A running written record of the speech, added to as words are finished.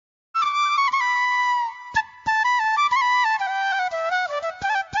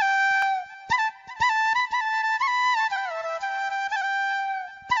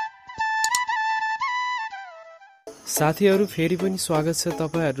साथीहरु फेरि पनि स्वागत छ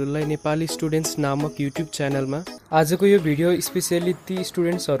तपाईहरुलाई नेपाली स्टुडेन्ट्स नामक युट्युब च्यानलमा। आजको यो भिडियो स्पेशली ती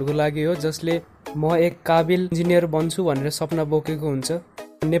स्टुडेन्ट्सहरुको लागि हो जसले म एक काबिल इन्जिनियर बन्छु भनेर सपना बोकेको हुन्छ।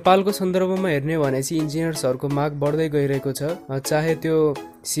 नेपालको सन्दर्भमा हेर्ने भने चाहिँ इन्जिनियर्सहरुको माग बढ्दै गइरहेको छ, चाहे त्यो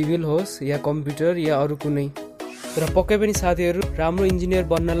सिभिल होस् या कम्प्युटर या अरु कुनै। र पक्कै पनि साथीहरु राम्रो इन्जिनियर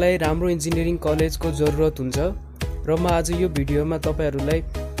बन्नलाई राम्रो इन्जिनियरिङ कलेजको जरुरत हुन्छ। र म आज यो भिडियोमा तपाईहरुलाई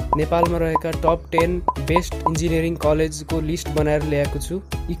नेपालमा रहेका टप 10 बेस्ट इन्जिनियरिङ कलेजको लिस्ट बनाएर ल्याएको छु।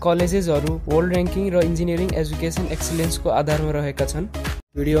 यी कलेजेसहरु वर्ल्ड र्याङ्किङ र इन्जिनियरिङ एजुकेसन एक्सिलेन्सको आधारमा रहेका छन्।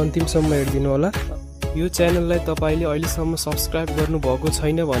 भिडियो अन्तिमसम्म हेर्दिनु होला। यो च्यानललाई तपाईले अहिलेसम्म सब्स्क्राइब गर्नुभएको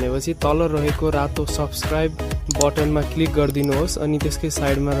छैन भनेपछि तल रहेको रातो सब्स्क्राइब बटनमा क्लिक गरिदिनुहोस् अनि त्यसकै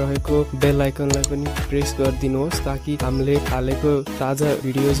साइडमा रहेको बेल आइकनलाई पनि प्रेस गरिदिनुहोस् ताकि हामीले हालेको ताजा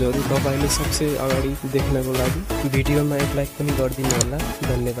भिडियोजहरु तपाईले सबसे अगाडि देख्नको लागि। भिडियोमा एक लाइक पनि गरिदिनु होला।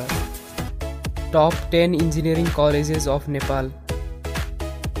 धन्यवाद। Top 10 engineering colleges of Nepal.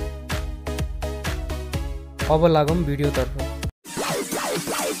 अब लागौं भिडियोतर्फ।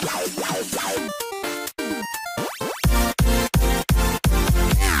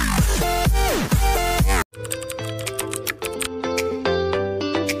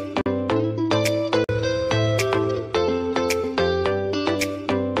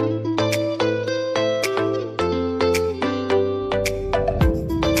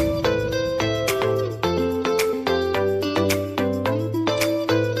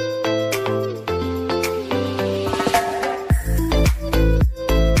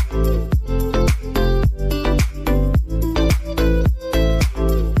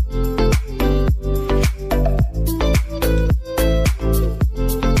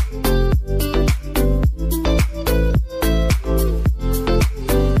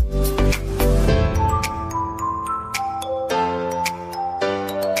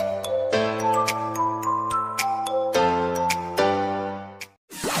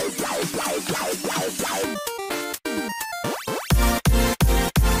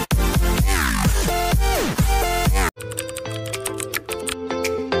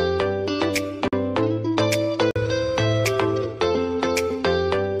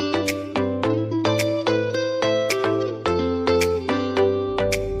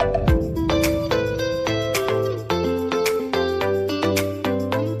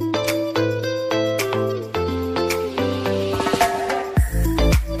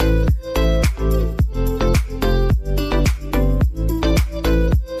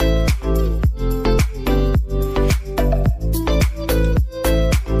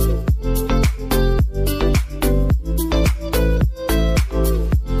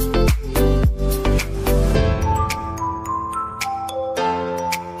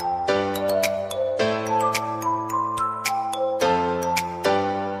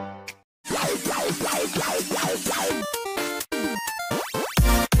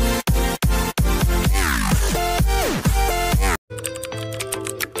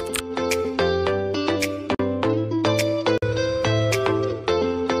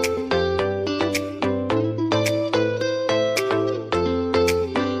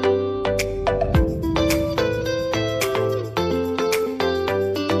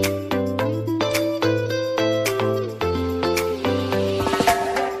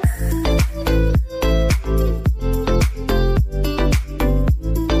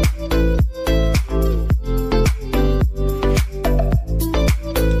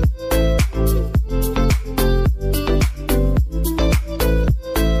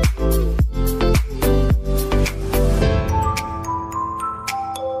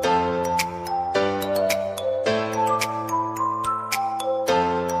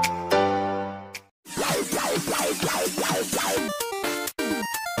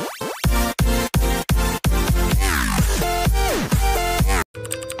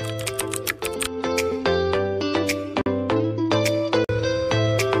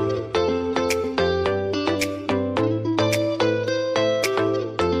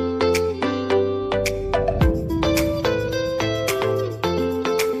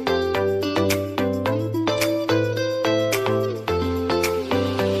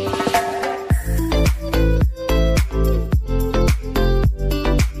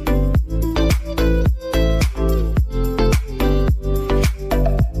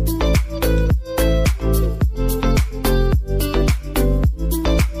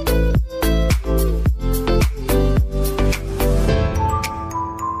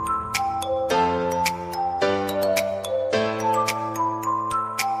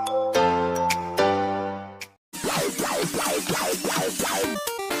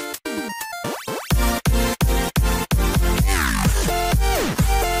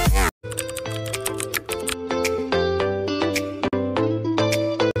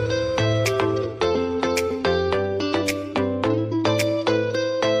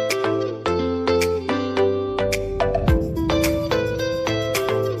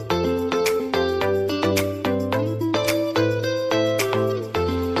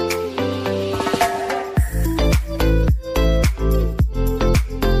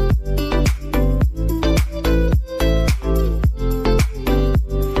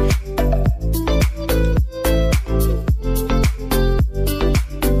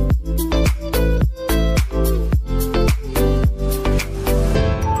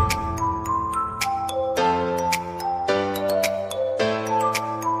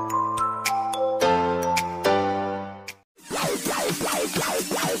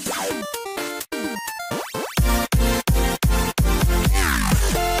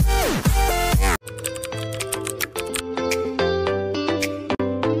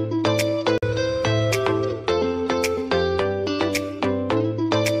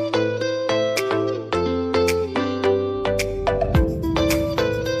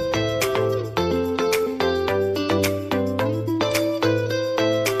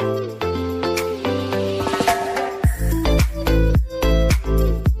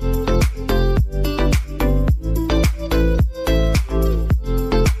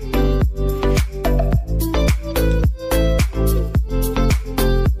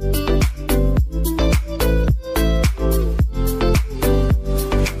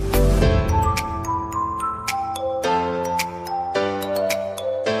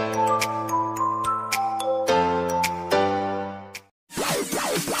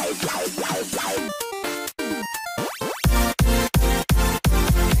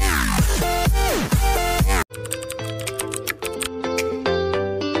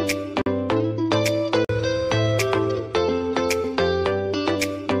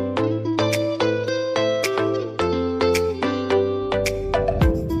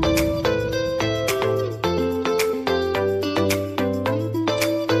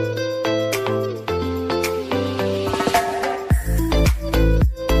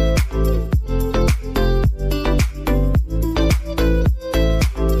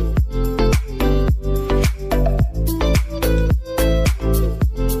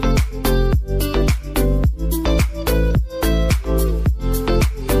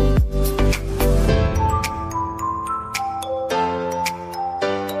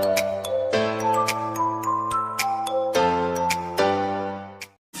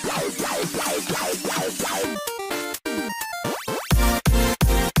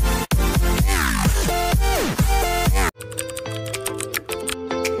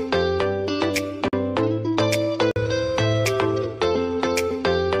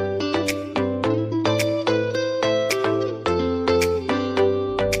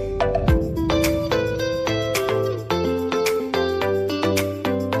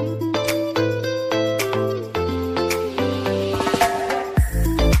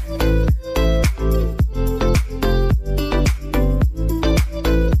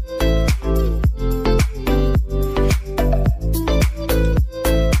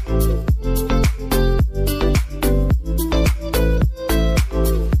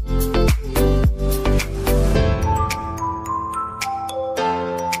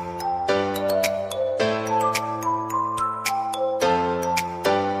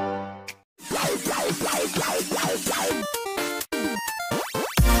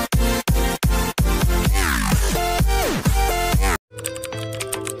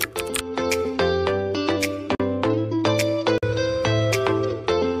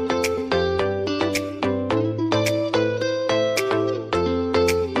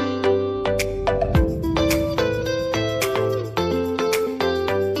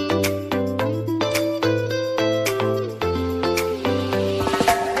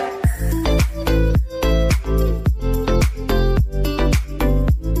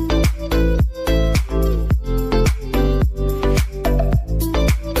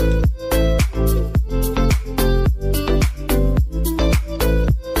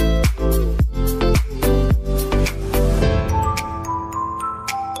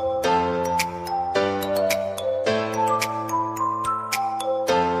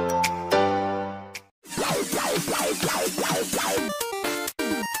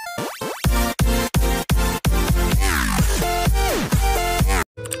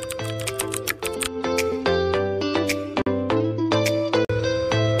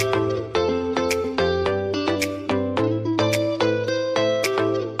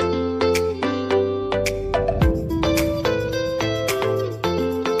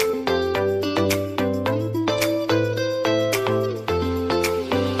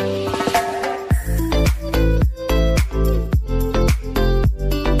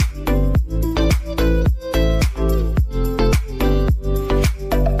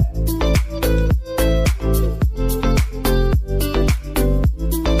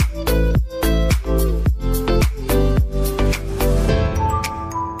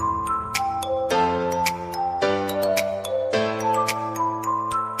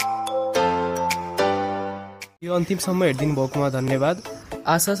 यो अन्तिमसम्म हेरिदिनु भएकोमा धन्यवाद।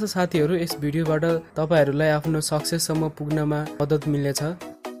 आशा छ साथीहरू यस भिडियोबाट तपाईहरूलाई आफ्नो सक्सेससम्म पुग्नमा मद्दत मिल्नेछ।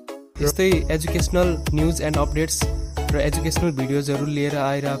 यस्तै एजुकेसनल न्युज एन्ड अपडेट्स र एजुकेसनल भिडियोजहरू लिएर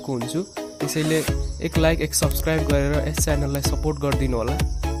आइरहेको हुन्छु। त्यसैले एक लाइक एक सब्सक्राइब गरेर यस च्यानललाई सपोर्ट गरिदिनु होला।